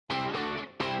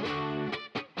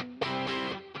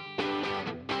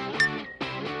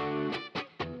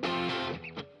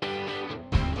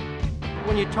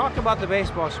when you talk about the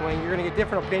baseball swing, you're going to get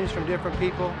different opinions from different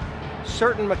people.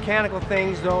 Certain mechanical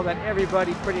things, though, that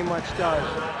everybody pretty much does.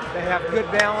 They have good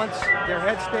balance, their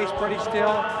head stays pretty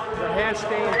still, their hands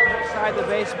stay inside the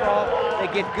baseball, they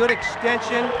get good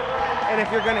extension, and if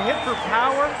you're going to hit for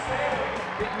power,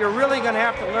 you're really going to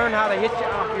have to learn how to hit you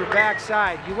off your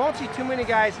backside. You won't see too many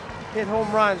guys hit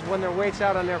home runs when their weight's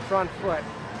out on their front foot.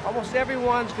 Almost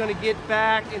everyone's going to get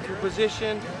back into a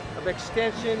position of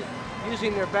extension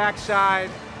using their backside,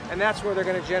 and that's where they're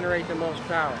going to generate the most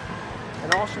power.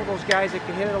 And also those guys that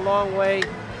can hit it a long way,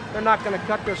 they're not going to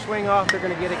cut their swing off, they're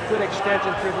going to get a good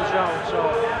extension through the zone.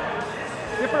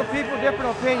 So different people,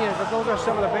 different opinions, but those are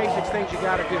some of the basics things you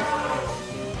got to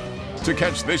do. To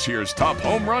catch this year's top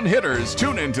home run hitters,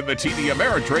 tune in to the TD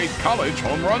Ameritrade College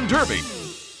Home Run Derby.